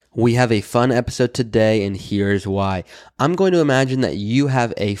We have a fun episode today, and here's why. I'm going to imagine that you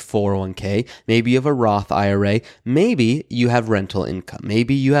have a 401k, maybe you have a Roth IRA, maybe you have rental income,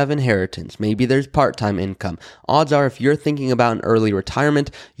 maybe you have inheritance, maybe there's part-time income. Odds are if you're thinking about an early retirement,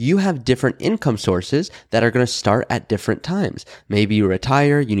 you have different income sources that are going to start at different times. Maybe you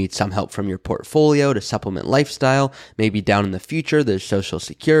retire, you need some help from your portfolio to supplement lifestyle. Maybe down in the future, there's Social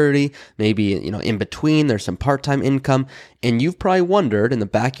Security. Maybe, in between, there's some part-time income. And you've probably wondered in the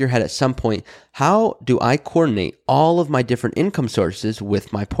back of your head at some point, how do I coordinate all of my different income sources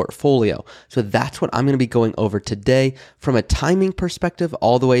with my portfolio? So that's what I'm going to be going over today from a timing perspective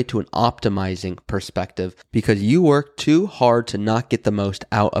all the way to an optimizing perspective, because you work too hard to not get the most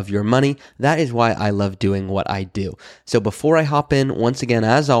out of your money. That is why I love doing what I do. So before I hop in, once again,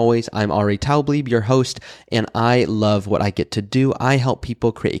 as always, I'm Ari Taubleib, your host, and I love what I get to do. I help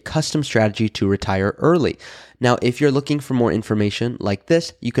people create a custom strategy to retire early. Now, if you're looking for more information like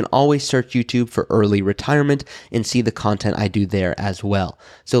this, you can always search YouTube for early retirement and see the content I do there as well.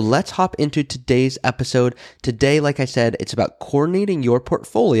 So let's hop into today's episode. Today, like I said, it's about coordinating your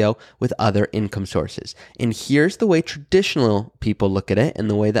portfolio with other income sources. And here's the way traditional people look at it and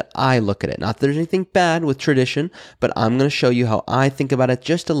the way that I look at it. Not that there's anything bad with tradition, but I'm going to show you how I think about it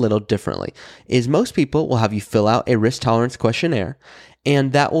just a little differently. Is most people will have you fill out a risk tolerance questionnaire,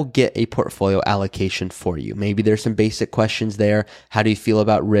 and that will get a portfolio allocation for you. Maybe there's some basic questions there. How do you feel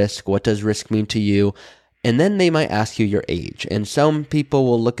about risk? What does risk mean to you? And then they might ask you your age. And some people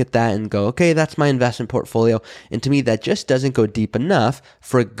will look at that and go, okay, that's my investment portfolio. And to me, that just doesn't go deep enough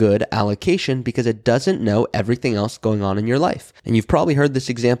for a good allocation because it doesn't know everything else going on in your life. And you've probably heard this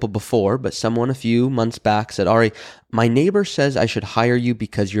example before, but someone a few months back said, Ari, my neighbor says I should hire you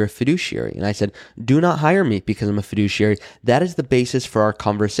because you're a fiduciary. And I said, do not hire me because I'm a fiduciary. That is the basis for our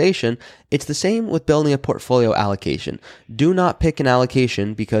conversation. It's the same with building a portfolio allocation. Do not pick an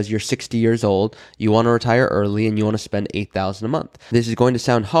allocation because you're 60 years old, you want to retire early, and you want to spend $8,000 a month. This is going to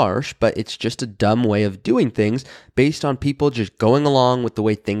sound harsh, but it's just a dumb way of doing things based on people just going along with the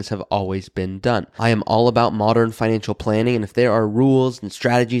way things have always been done. I am all about modern financial planning, and if there are rules and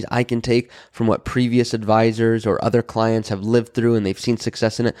strategies I can take from what previous advisors or other clients have lived through and they've seen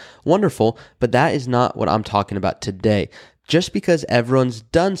success in it, wonderful, but that is not what I'm talking about today. Just because everyone's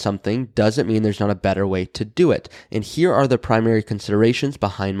done something doesn't mean there's not a better way to do it. And here are the primary considerations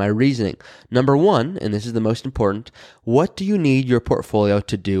behind my reasoning. Number one, and this is the most important, what do you need your portfolio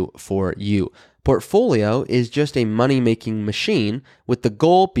to do for you? Portfolio is just a money-making machine, with the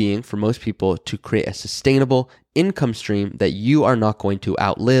goal being for most people to create a sustainable income stream that you are not going to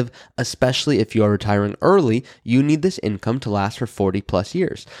outlive, especially if you are retiring early. You need this income to last for 40 plus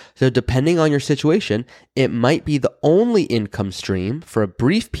years. So depending on your situation, it might be the only income stream for a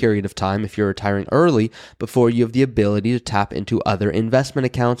brief period of time if you're retiring early before you have the ability to tap into other investment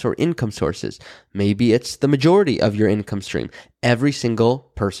accounts or income sources. Maybe it's the majority of your income stream. Every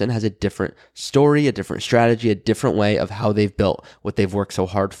single person has a different story, a different strategy, a different way of how they've built what they've worked so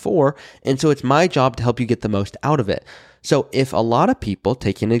hard for. And so it's my job to help you get the most out of it. So if a lot of people,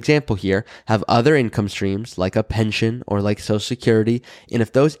 taking an example here, have other income streams like a pension or like Social Security, and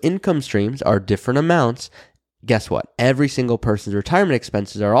if those income streams are different amounts, guess what? Every single person's retirement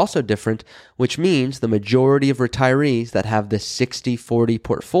expenses are also different, which means the majority of retirees that have this 60-40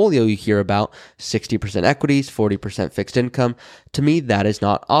 portfolio you hear about, 60% equities, 40% fixed income, to me, that is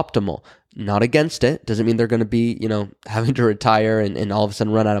not optimal. Not against it. Doesn't mean they're going to be, having to retire and all of a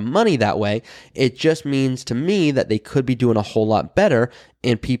sudden run out of money that way. It just means to me that they could be doing a whole lot better.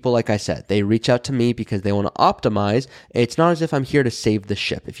 And people, like I said, they reach out to me because they want to optimize. It's not as if I'm here to save the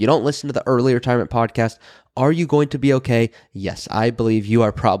ship. If you don't listen to the early retirement podcast, are you going to be okay? Yes, I believe you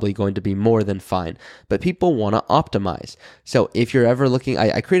are probably going to be more than fine, but people want to optimize. So if you're ever looking,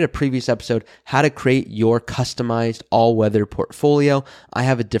 I created a previous episode, how to create your customized all-weather portfolio. I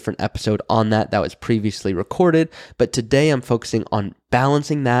have a different episode on that was previously recorded, but today I'm focusing on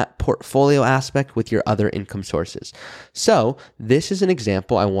balancing that portfolio aspect with your other income sources. So this is an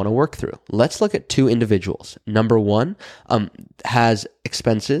example I want to work through. Let's look at two individuals. Number one has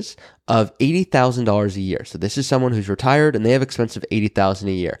expenses of $80,000 a year. So this is someone who's retired and they have expenses of $80,000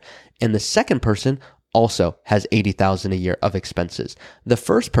 a year. And the second person also has $80,000 a year of expenses. The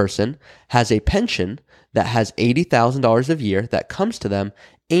first person has a pension that has $80,000 a year that comes to them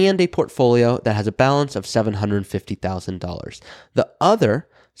and a portfolio that has a balance of $750,000. The other,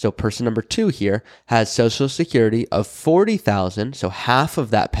 so person number two here, has Social Security of $40,000, so half of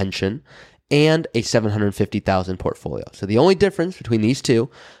that pension, and a $750,000 portfolio. So the only difference between these two,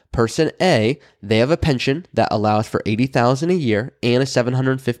 Person A, they have a pension that allows for $80,000 a year and a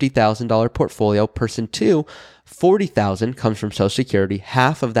 $750,000 portfolio. Person 2, $40,000 comes from Social Security,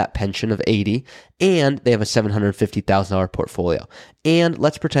 half of that pension of 80, and they have a $750,000 portfolio. And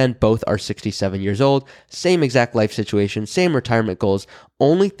let's pretend both are 67 years old, same exact life situation, same retirement goals.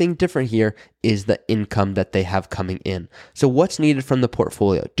 Only thing different here is the income that they have coming in. So what's needed from the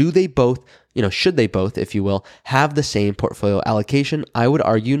portfolio? Do they both, should they both, if you will, have the same portfolio allocation? I would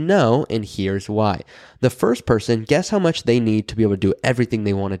argue no, and here's why. The first person, guess how much they need to be able to do everything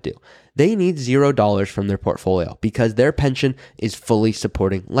they want to do? They need $0 from their portfolio because their pension is fully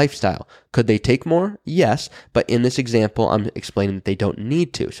supporting lifestyle. Could they take more? Yes, but in this example, I'm explaining that they don't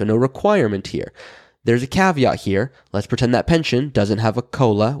need to, so no requirement here. There's a caveat here. Let's pretend that pension doesn't have a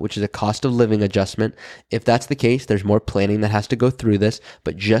COLA, which is a cost of living adjustment. If that's the case, there's more planning that has to go through this.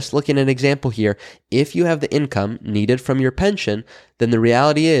 But just looking at an example here, if you have the income needed from your pension, then the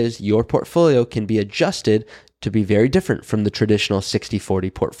reality is your portfolio can be adjusted to be very different from the traditional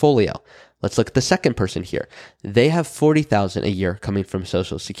 60-40 portfolio. Let's look at the second person here. They have $40,000 a year coming from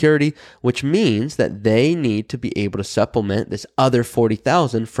Social Security, which means that they need to be able to supplement this other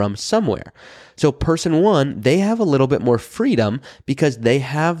 $40,000 from somewhere. So person 1, they have a little bit more freedom because they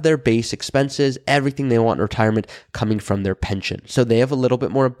have their base expenses, everything they want in retirement coming from their pension. So they have a little bit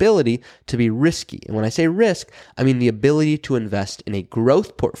more ability to be risky. And when I say risk, I mean the ability to invest in a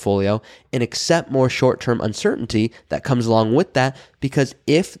growth portfolio and accept more short-term uncertainty that comes along with that, because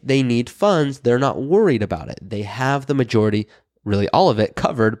if they need funds, they're not worried about it. They have the majority, really all of it,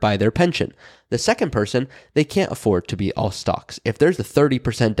 covered by their pension. The second person, they can't afford to be all stocks. If there's a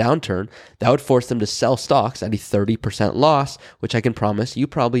 30% downturn, that would force them to sell stocks at a 30% loss, which I can promise you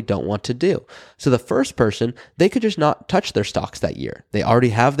probably don't want to do. So the first person, they could just not touch their stocks that year. They already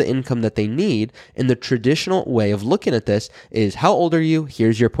have the income that they need, and the traditional way of looking at this is, how old are you?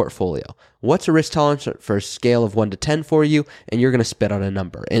 Here's your portfolio. What's a risk tolerance for a scale of 1 to 10 for you? And you're going to spit out a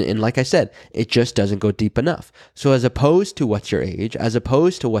number. And like I said, it just doesn't go deep enough. So as opposed to what's your age, as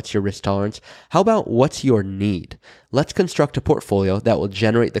opposed to what's your risk tolerance, how about what's your need? Let's construct a portfolio that will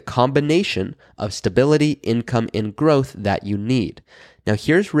generate the combination of stability, income, and growth that you need. Now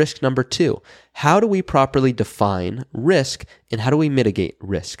here's risk number 2. How do we properly define risk and how do we mitigate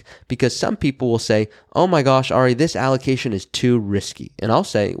risk? Because some people will say, oh my gosh, Ari, this allocation is too risky. And I'll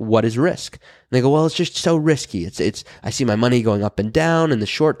say, what is risk? And they go, well, it's just so risky. I see my money going up and down in the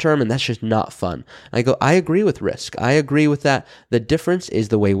short term, and that's just not fun. And I go, I agree with risk. I agree with that. The difference is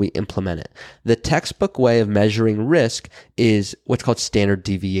the way we implement it. The textbook way of measuring risk is what's called standard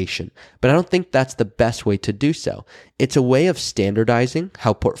deviation. But I don't think that's the best way to do so. It's a way of standardizing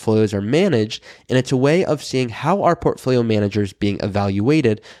how portfolios are managed, and it's a way of seeing how our portfolio managers being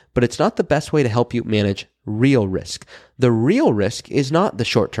evaluated, but it's not the best way to help you manage real risk. The real risk is not the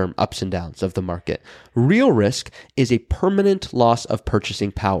short-term ups and downs of the market. Real risk is a permanent loss of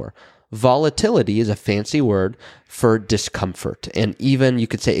purchasing power. Volatility is a fancy word for discomfort, and even you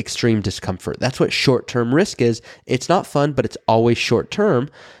could say extreme discomfort. That's what short-term risk is. It's not fun, but it's always short-term,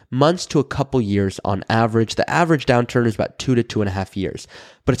 months to a couple years on average. The average downturn is about 2 to 2.5 years,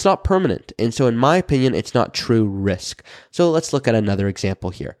 but it's not permanent. And so in my opinion, it's not true risk. So let's look at another example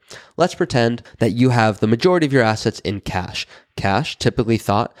here. Let's pretend that you have the majority of your assets in cash. Cash, typically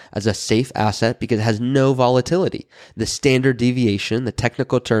thought as a safe asset because it has no volatility. The standard deviation, the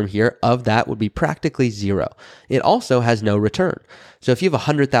technical term here of that, would be practically zero. It also has no return. So if you have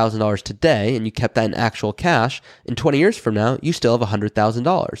 $100,000 today and you kept that in actual cash, in 20 years from now, you still have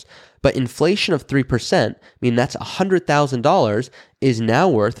 $100,000. But inflation of 3%, mean that's $100,000 is now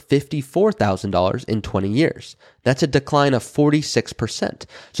worth $54,000 in 20 years. That's a decline of 46%.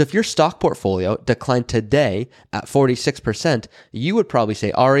 So if your stock portfolio declined today at 46%, you would probably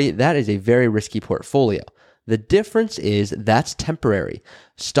say, Ari, that is a very risky portfolio. The difference is that's temporary.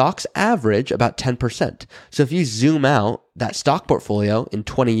 Stocks average about 10%. So if you zoom out that stock portfolio in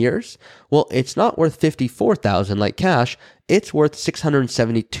 20 years, well, it's not worth $54,000 like cash. It's worth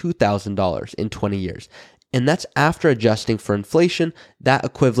 $672,000 in 20 years. And that's after adjusting for inflation. That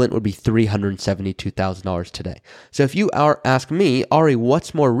equivalent would be $372,000 today. So if you ask me, Ari,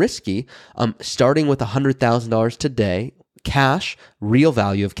 what's more risky? Starting with $100,000 today, cash, real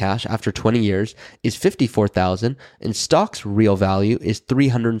value of cash after 20 years is $54,000, and stocks real value is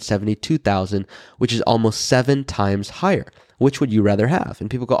 $372,000, which is almost 7 times higher. Which would you rather have? And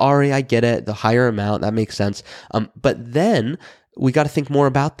people go, Ari, I get it, the higher amount, that makes sense. But then we got to think more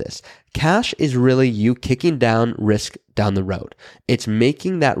about this. Cash is really you kicking down risk down the road. It's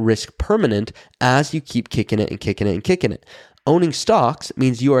making that risk permanent as you keep kicking it and kicking it and kicking it. Owning stocks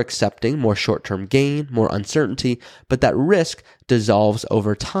means you are accepting more short-term gain, more uncertainty, but that risk dissolves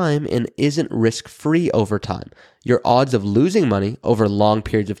over time and isn't risk-free over time. Your odds of losing money over long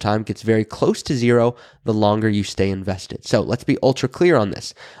periods of time gets very close to zero the longer you stay invested. So let's be ultra clear on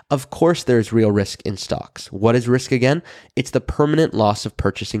this. Of course, there's real risk in stocks. What is risk again? It's the permanent loss of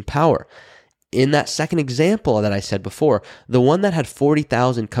purchasing power. In that second example that I said before, the one that had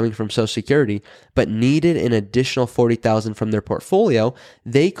 $40,000 coming from Social Security, but needed an additional $40,000 from their portfolio,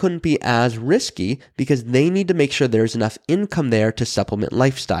 they couldn't be as risky because they need to make sure there's enough income there to supplement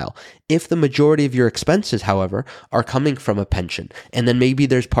lifestyle. If the majority of your expenses, however, are coming from a pension, and then maybe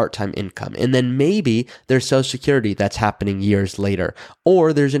there's part-time income, and then maybe there's Social Security that's happening years later,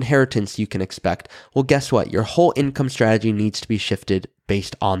 or there's inheritance you can expect, well, guess what? Your whole income strategy needs to be shifted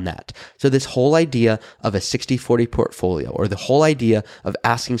based on that. So this whole idea of a 60-40 portfolio, or the whole idea of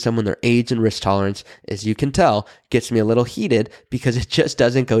asking someone their age and risk tolerance, as you can tell, gets me a little heated because it just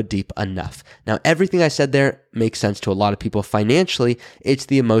doesn't go deep enough. Now, everything I said there makes sense to a lot of people financially. It's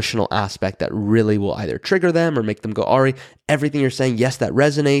the emotional aspect that really will either trigger them or make them go, Ari, everything you're saying, yes, that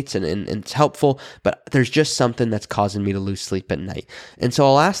resonates and it's helpful, but there's just something that's causing me to lose sleep at night. And so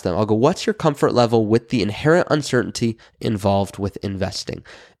I'll ask them, I'll go, what's your comfort level with the inherent uncertainty involved with investing?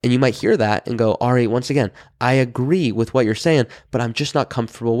 And you might hear that and go, Ari, once again, I agree with what you're saying, but I'm just not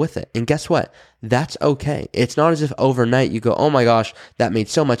comfortable with it. And guess what? That's okay. It's not as if overnight you go, oh my gosh, that made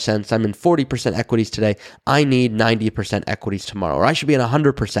so much sense. I'm in 40% equities today. I need 90% equities tomorrow, or I should be in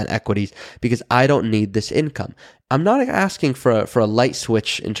 100% equities because I don't need this income. I'm not asking for a light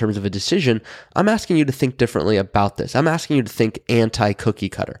switch in terms of a decision. I'm asking you to think differently about this. I'm asking you to think anti-cookie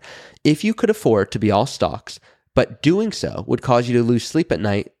cutter. If you could afford to be all stocks, but doing so would cause you to lose sleep at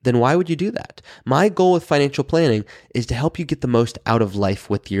night, then why would you do that? My goal with financial planning is to help you get the most out of life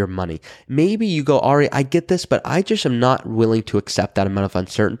with your money. Maybe you go, Ari, I get this, but I just am not willing to accept that amount of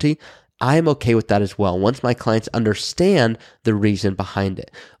uncertainty. I am okay with that as well once my clients understand the reason behind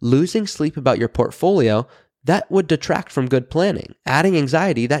it. Losing sleep about your portfolio, that would detract from good planning. Adding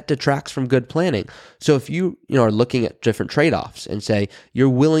anxiety, that detracts from good planning. So if you are looking at different trade-offs and say you're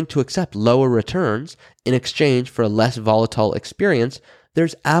willing to accept lower returns in exchange for a less volatile experience,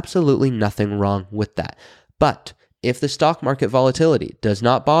 there's absolutely nothing wrong with that. But if the stock market volatility does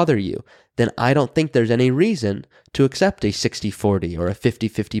not bother you, then I don't think there's any reason to accept a 60-40 or a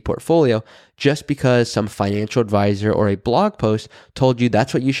 50-50 portfolio just because some financial advisor or a blog post told you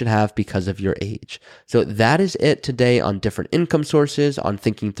that's what you should have because of your age. So that is it today on different income sources, on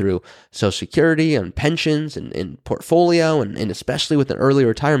thinking through Social Security and pensions and portfolio, and especially with an early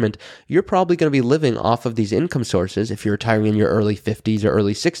retirement. You're probably going to be living off of these income sources if you're retiring in your early 50s or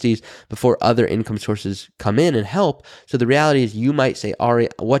early 60s before other income sources come in and help. So the reality is you might say, Ari,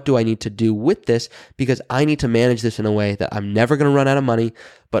 what do I need to do with this? Because I need to manage this in a way that I'm never going to run out of money,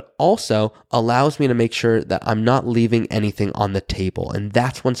 but also allows me to make sure that I'm not leaving anything on the table. And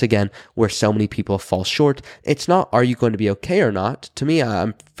that's, once again, where so many people fall short. It's not, are you going to be okay or not? To me,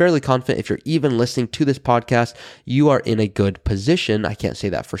 I'm fairly confident if you're even listening to this podcast, you are in a good position. I can't say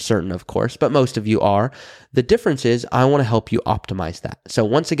that for certain, of course, but most of you are. The difference is I want to help you optimize that. So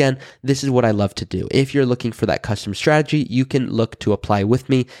once again, this is what I love to do. If you're looking for that custom strategy, you can look to apply with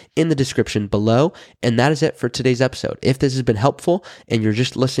me in the description below. And that is it for today's episode. If this has been helpful and you're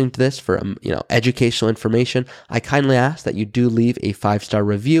just listening to this for educational information, I kindly ask that you do leave a 5-star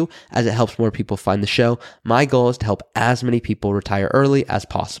review as it helps more people find the show. My goal is to help as many people retire early as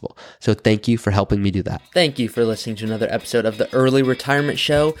possible. So thank you for helping me do that. Thank you for listening to another episode of the Early Retirement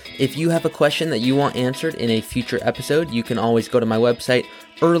Show. If you have a question that you want answered in a future episode, you can always go to my website,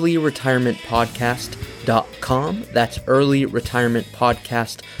 earlyretirementpodcast.com. That's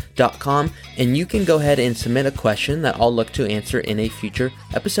earlyretirementpodcast.com. And you can go ahead and submit a question that I'll look to answer in a future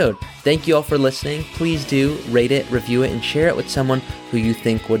episode. Thank you all for listening. Please do rate it, review it, and share it with someone who you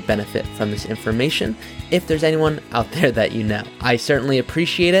think would benefit from this information. If there's anyone out there that you know, I certainly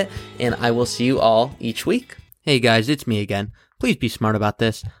appreciate it, and I will see you all each week. Hey guys, it's me again. Please be smart about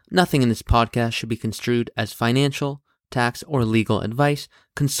this. Nothing in this podcast should be construed as financial, tax, or legal advice.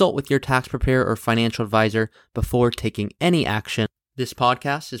 Consult with your tax preparer or financial advisor before taking any action. This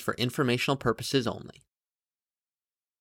podcast is for informational purposes only.